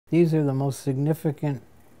These are the most significant,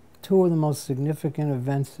 two of the most significant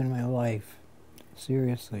events in my life.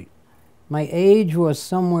 Seriously. My age was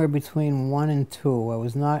somewhere between 1 and 2. I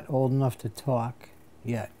was not old enough to talk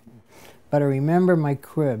yet. But I remember my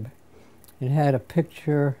crib. It had a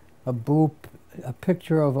picture of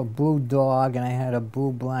a blue dog, and I had a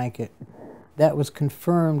blue blanket. That was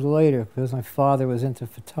confirmed later because my father was into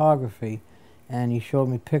photography, and he showed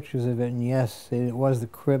me pictures of it, and yes, it was the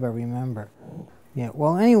crib I remember. Yeah,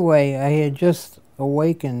 well, anyway, I had just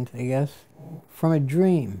awakened, I guess, from a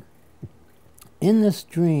dream. In this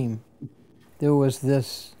dream, there was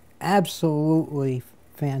this absolutely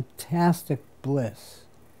fantastic bliss.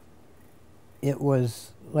 It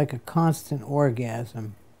was like a constant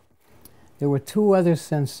orgasm. There were two other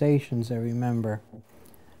sensations I remember.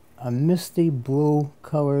 A misty blue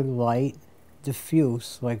colored light,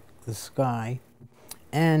 diffuse like the sky,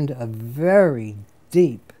 and a very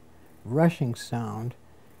deep rushing sound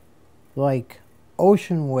like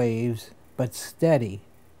ocean waves, but steady,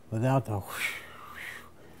 without the whoosh, whoosh.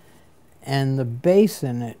 And the bass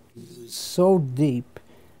in it, so deep,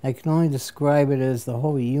 I can only describe it as the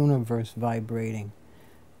whole universe vibrating.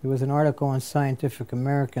 There was an article in Scientific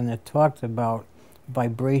American that talked about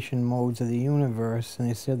vibration modes of the universe, and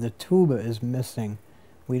they said the tuba is missing.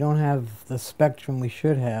 We don't have the spectrum we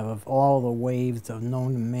should have of all the waves of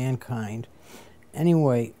known to mankind.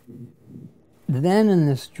 Anyway, then in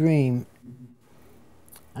this dream,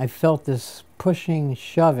 I felt this pushing,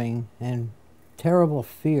 shoving, and terrible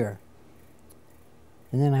fear.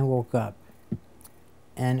 And then I woke up.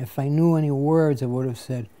 And if I knew any words, I would have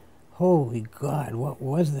said, "Holy God, what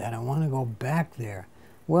was that? I want to go back there."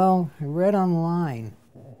 Well, I read online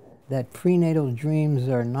that prenatal dreams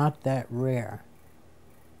are not that rare.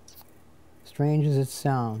 Strange as it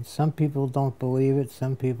sounds. Some people don't believe it.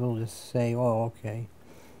 Some people just say, "Oh, okay."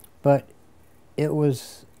 But it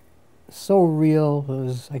was so real,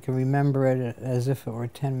 I can remember it as if it were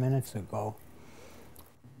 10 minutes ago.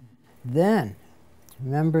 Then,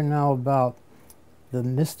 remember now about the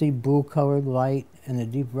misty blue-colored light and the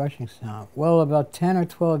deep rushing sound. Well, about 10 or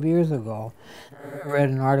 12 years ago, I read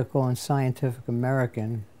an article in Scientific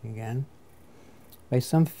American, again, by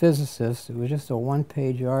some physicist. It was just a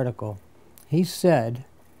one-page article. He said,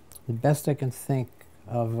 the best I can think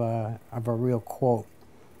of a real quote,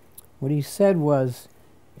 what he said was,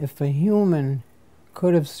 if a human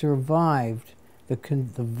could have survived the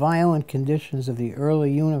violent conditions of the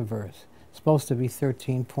early universe, supposed to be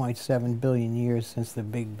 13.7 billion years since the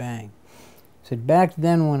Big Bang. He said back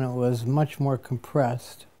then when it was much more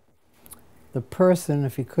compressed, the person,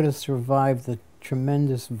 if he could have survived the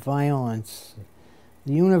tremendous violence,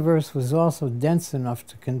 the universe was also dense enough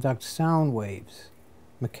to conduct sound waves,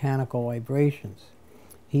 mechanical vibrations.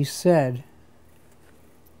 He said,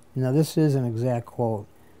 now this is an exact quote,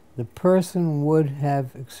 the person would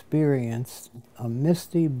have experienced a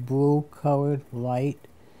misty blue-colored light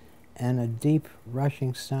and a deep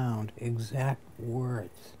rushing sound, exact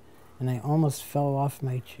words. And I almost fell off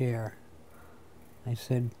my chair. I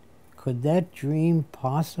said, could that dream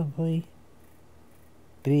possibly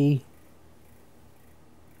be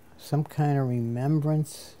some kind of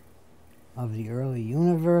remembrance of the early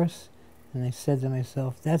universe? And I said to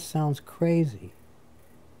myself, that sounds crazy.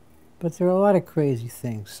 But there are a lot of crazy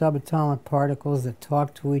things. Subatomic particles that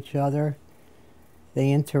talk to each other.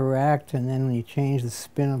 They interact, and then when you change the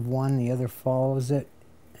spin of one, the other follows it,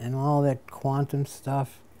 and all that quantum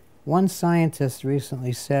stuff. One scientist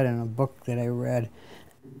recently said in a book that I read,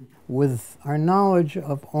 with our knowledge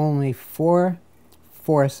of only 4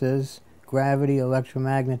 forces, gravity,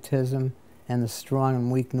 electromagnetism, and the strong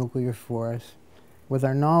and weak nuclear force, with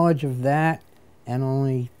our knowledge of that and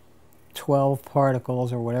only 12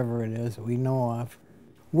 particles or whatever it is that we know of,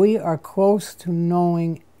 we are close to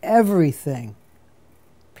knowing everything,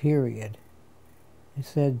 period. I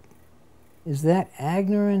said, is that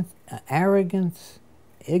arrogance,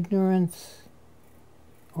 ignorance,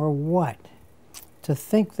 or what? To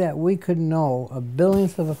think that we could know a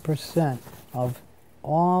billionth of a percent of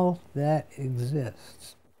all that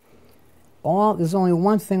exists. There's only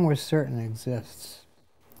one thing we're certain exists,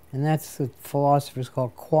 and that's what philosophers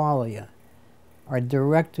call qualia, our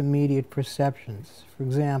direct immediate perceptions. For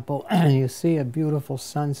example, you see a beautiful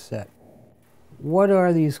sunset. What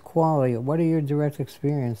are these qualia? What are your direct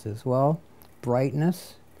experiences? Well,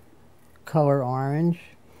 brightness, color orange,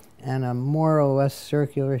 and a more or less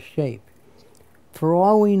circular shape. For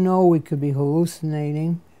all we know, we could be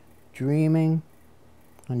hallucinating, dreaming,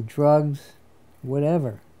 on drugs,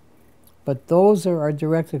 whatever. But those are our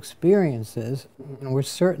direct experiences, and we're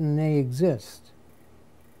certain they exist.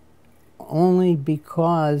 Only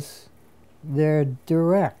because they're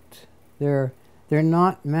direct. They're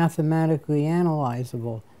not mathematically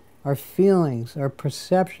analyzable. Our feelings, our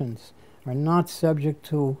perceptions are not subject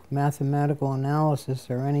to mathematical analysis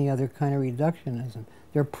or any other kind of reductionism.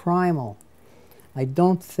 They're primal. I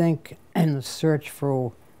don't think in the search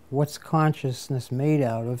for what's consciousness made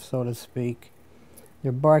out of, so to speak,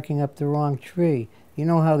 they're barking up the wrong tree. You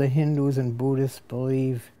know how the Hindus and Buddhists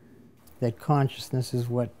believe that consciousness is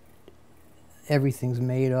what everything's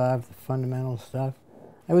made of, the fundamental stuff?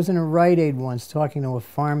 I was in a Rite Aid once talking to a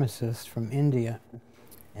pharmacist from India,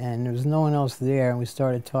 and there was no one else there, and we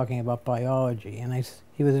started talking about biology. And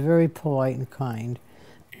he was very polite and kind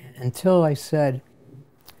until I said,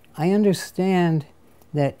 I understand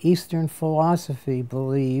that Eastern philosophy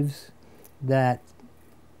believes that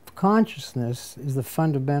consciousness is the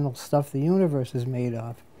fundamental stuff the universe is made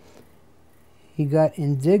of. He got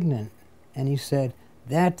indignant and he said,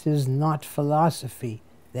 that is not philosophy,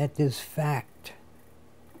 that is fact.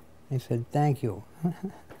 I said, thank you.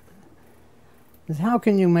 How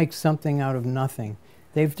can you make something out of nothing?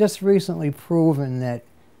 They've just recently proven that,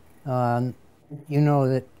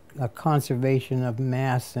 that conservation of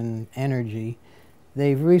mass and energy.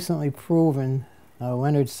 They've recently proven,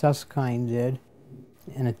 Leonard Susskind did,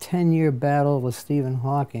 in a 10-year battle with Stephen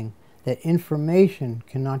Hawking, that information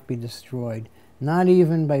cannot be destroyed, not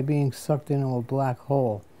even by being sucked into a black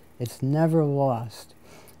hole. It's never lost.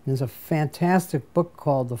 There's a fantastic book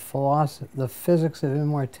called The Physics of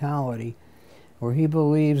Immortality, where he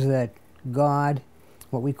believes that God,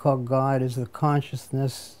 what we call God, is the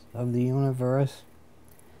consciousness of the universe,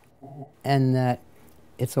 and that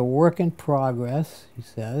it's a work in progress, he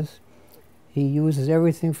says. He uses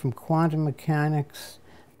everything from quantum mechanics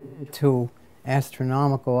to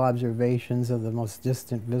astronomical observations of the most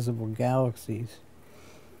distant visible galaxies.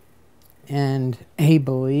 And he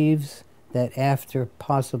believes that after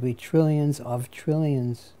possibly trillions of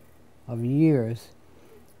years,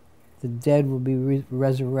 the dead will be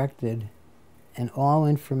resurrected and all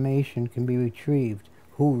information can be retrieved.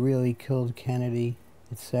 Who really killed Kennedy,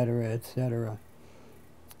 etc., etc.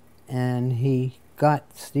 And he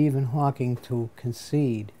got Stephen Hawking to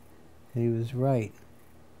concede that he was right.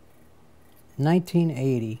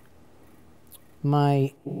 1980,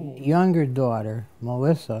 my younger daughter,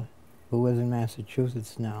 Melissa, who lives in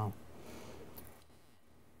Massachusetts now,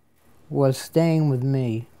 was staying with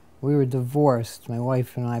me. We were divorced, my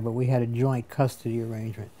wife and I, but we had a joint custody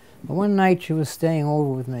arrangement. But one night she was staying over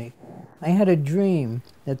with me. I had a dream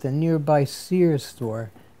that the nearby Sears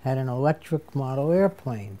store had an electric model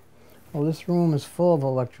airplane. Well, this room is full of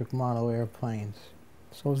electric model airplanes.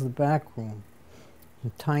 So is the back room.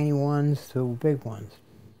 From tiny ones to big ones.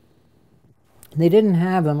 They didn't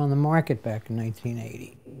have them on the market back in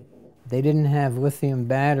 1980. They didn't have lithium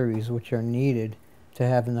batteries, which are needed to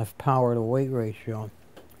have enough power to weight ratio.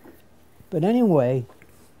 But anyway,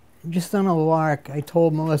 just on a lark, I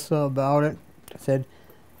told Melissa about it. I said,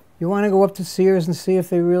 you want to go up to Sears and see if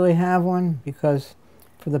they really have one? Because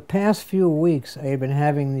for the past few weeks, I had been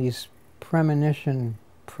having these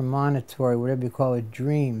premonitory, whatever you call it,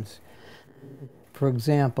 dreams. For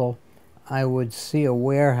example, I would see a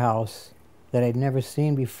warehouse that I'd never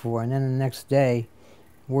seen before, and then the next day,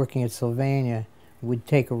 working at Sylvania, we'd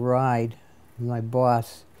take a ride with my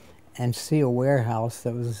boss and see a warehouse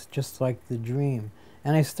that was just like the dream.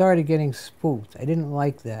 And I started getting spooked. I didn't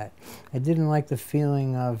like that. I didn't like the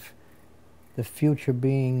feeling of the future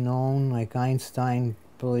being known, like Einstein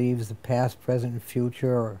believes the past, present, and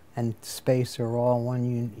future and space are all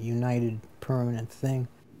one united permanent thing.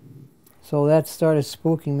 So that started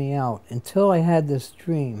spooking me out until I had this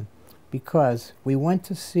dream, because we went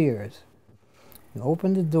to Sears. We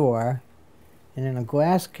opened the door, and in a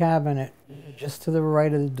glass cabinet just to the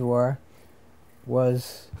right of the door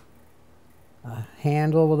was a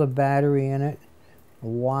handle with a battery in it, a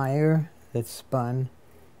wire that spun,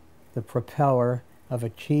 the propeller of a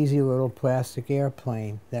cheesy little plastic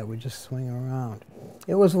airplane that would just swing around.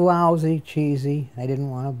 It was lousy, cheesy, I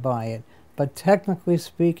didn't want to buy it, but technically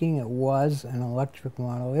speaking it was an electric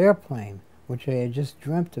model airplane, which I had just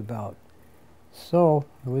dreamt about. So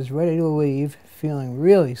I was ready to leave, feeling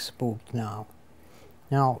really spooked now.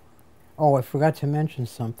 Now, oh, I forgot to mention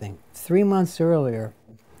something. 3 months earlier,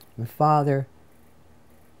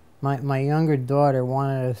 my younger daughter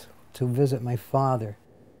wanted us to visit my father.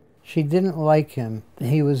 She didn't like him.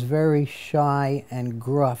 He was very shy and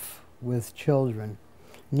gruff with children.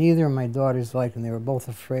 Neither of my daughters liked him. They were both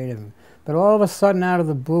afraid of him. But all of a sudden, out of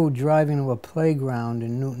the blue, driving to a playground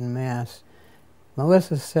in Newton, Mass.,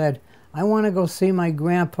 Melissa said, I want to go see my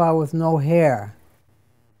grandpa with no hair.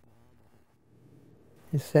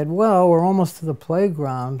 He said, well, we're almost to the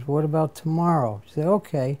playground. What about tomorrow? She said,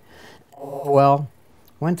 okay. Well,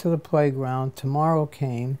 went to the playground. Tomorrow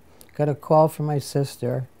came. Got a call from my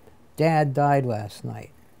sister. Dad died last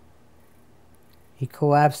night. He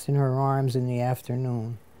collapsed in her arms in the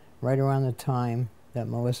afternoon, right around the time that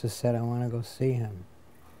Melissa said, I want to go see him.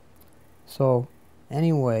 So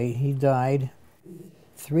anyway, he died.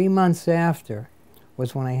 3 months after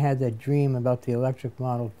was when I had that dream about the electric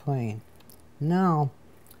model plane. Now,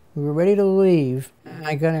 we were ready to leave.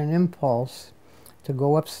 I got an impulse to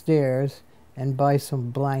go upstairs and buy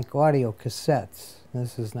some blank audio cassettes.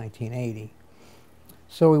 This is 1980.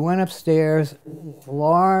 So we went upstairs,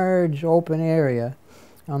 large open area,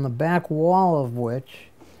 on the back wall of which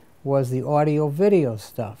was the audio-video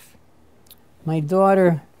stuff. My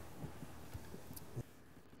daughter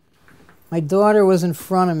was in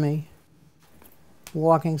front of me,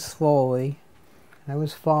 walking slowly. I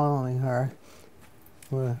was following her.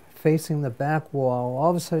 We're facing the back wall. All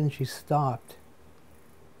of a sudden she stopped.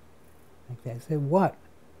 Like that. I said, what?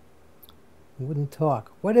 He wouldn't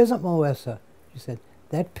talk. What is it, Melissa? She said,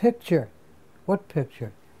 that picture. What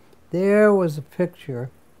picture? There was a picture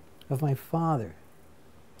of my father.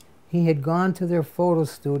 He had gone to their photo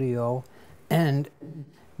studio, and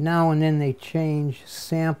now and then they change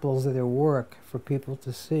samples of their work for people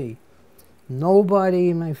to see. Nobody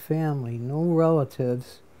in my family, no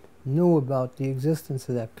relatives, knew about the existence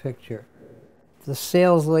of that picture. The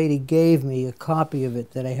sales lady gave me a copy of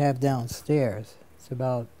it that I have downstairs. It's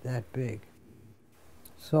about that big.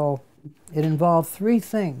 So it involved 3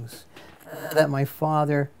 things that my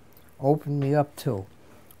father opened me up to.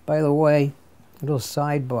 By the way, a little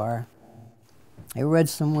sidebar, I read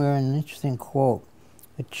somewhere an interesting quote.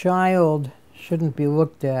 A child shouldn't be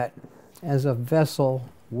looked at as a vessel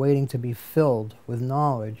waiting to be filled with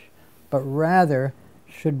knowledge, but rather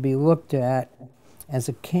should be looked at as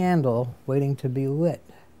a candle waiting to be lit.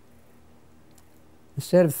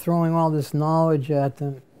 Instead of throwing all this knowledge at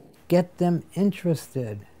them, get them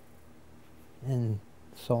interested, and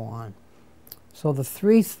so on. So the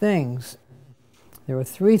 3 things, there were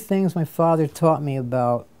 3 things my father taught me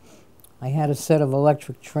about. I had a set of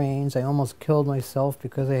electric trains. I almost killed myself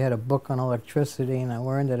because I had a book on electricity, and I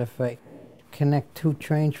learned that if I connect 2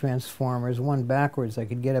 train transformers, one backwards, I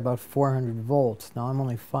could get about 400 volts. Now I'm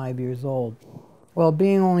only 5 years old. Well,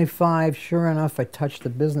 being only 5, sure enough, I touched the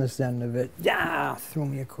business end of it. Threw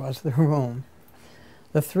me across the room.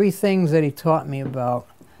 The 3 things that he taught me about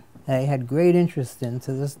that I had great interest in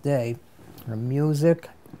to this day are music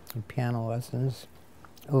and piano lessons,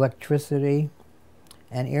 electricity,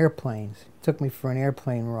 and airplanes. It took me for an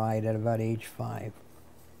airplane ride at about age 5.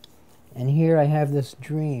 And here I have this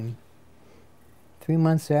dream, 3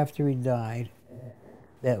 months after he died,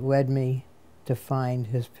 that led me to find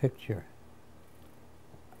his picture.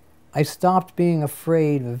 I stopped being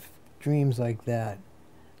afraid of dreams like that.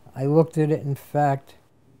 I looked at it, in fact,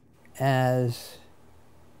 as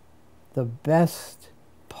the best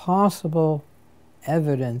possible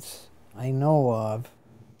evidence I know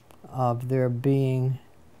of there being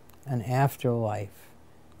an afterlife,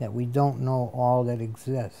 that we don't know all that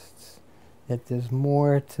exists, that there's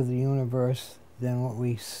more to the universe than what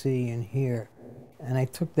we see and hear. And I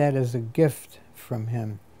took that as a gift from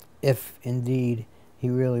him, if indeed he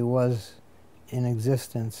really was in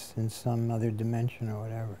existence in some other dimension or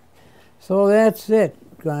whatever. So that's it,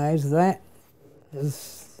 guys. That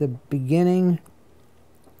is the beginning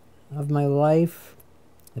of my life,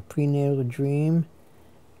 the prenatal dream,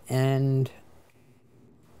 and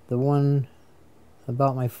the one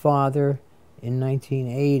about my father in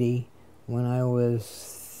 1980 when I was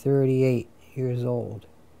 38 years old.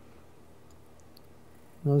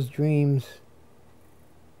 Those dreams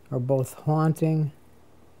are both haunting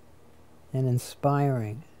and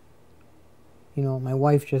inspiring. You know, my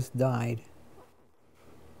wife just died,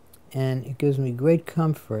 and it gives me great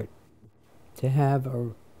comfort to have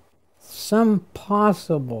some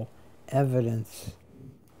possible evidence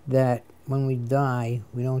that when we die,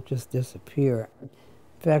 we don't just disappear. In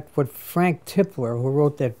fact, what Frank Tipler, who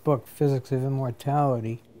wrote that book, Physics of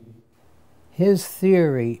Immortality, his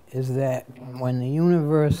theory is that when the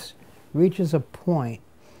universe reaches a point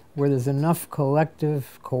where there's enough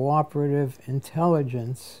collective, cooperative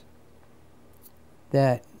intelligence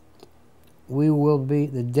that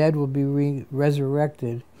the dead will be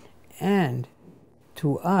resurrected, and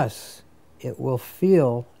to us, it will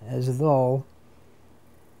feel as though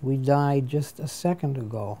we died just a second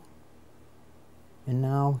ago. And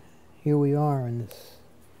now, here we are in this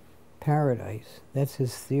paradise. That's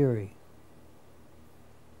his theory.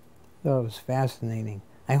 So it was fascinating.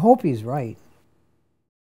 I hope he's right.